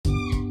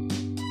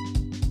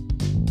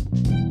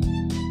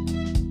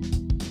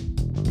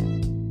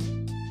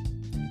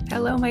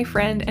Hello, my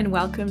friend, and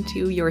welcome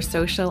to your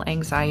social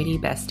anxiety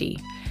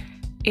bestie.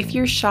 If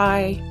you're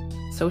shy,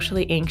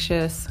 socially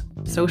anxious,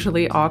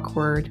 socially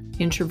awkward,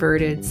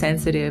 introverted,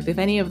 sensitive, if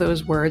any of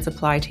those words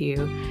apply to you,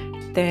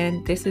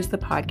 then this is the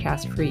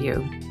podcast for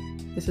you.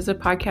 This is a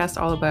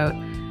podcast all about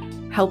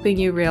helping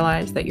you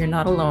realize that you're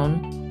not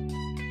alone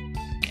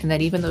and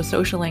that even though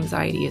social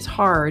anxiety is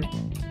hard,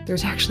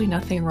 there's actually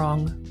nothing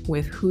wrong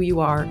with who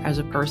you are as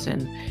a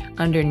person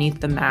underneath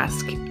the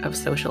mask of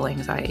social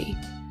anxiety.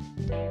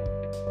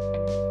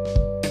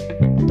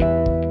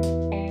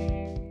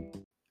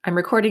 I'm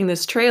recording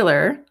this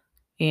trailer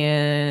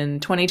in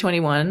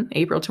 2021,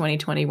 April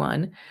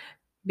 2021,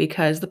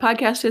 because the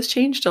podcast has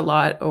changed a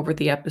lot over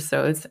the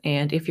episodes.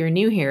 And if you're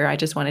new here, I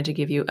just wanted to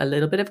give you a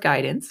little bit of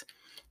guidance.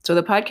 So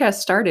the podcast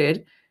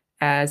started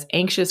as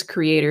Anxious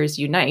Creators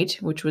Unite,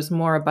 which was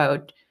more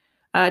about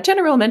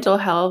general mental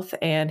health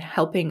and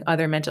helping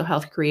other mental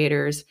health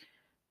creators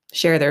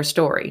share their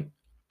story.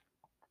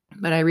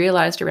 But I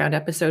realized around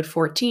episode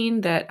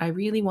 14 that I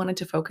really wanted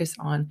to focus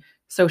on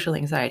social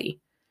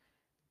anxiety.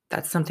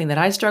 That's something that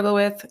I struggle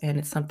with, and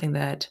it's something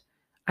that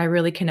I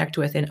really connect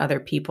with in other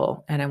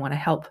people, and I want to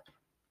help.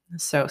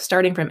 So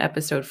starting from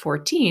episode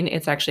 14,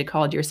 it's actually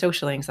called Your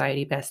Social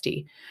Anxiety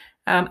Bestie.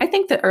 I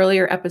think the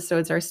earlier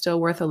episodes are still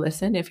worth a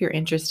listen if you're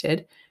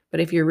interested, but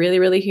if you're really,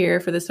 really here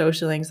for the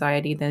social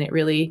anxiety, then it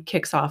really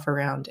kicks off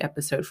around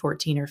episode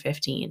 14 or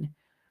 15.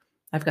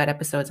 I've got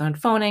episodes on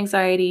phone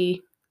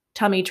anxiety,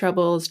 tummy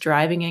troubles,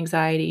 driving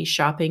anxiety,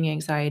 shopping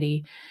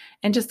anxiety,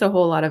 and just a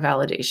whole lot of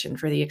validation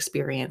for the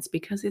experience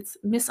because it's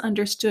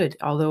misunderstood,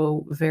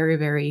 although very,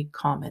 very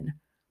common.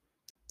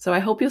 So I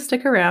hope you'll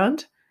stick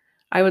around.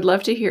 I would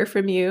love to hear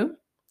from you.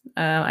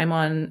 I'm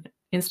on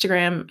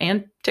Instagram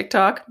and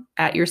TikTok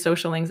at Your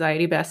Social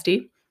Anxiety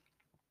Bestie.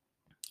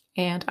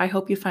 And I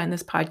hope you find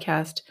this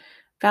podcast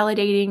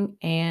validating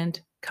and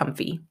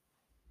comfy.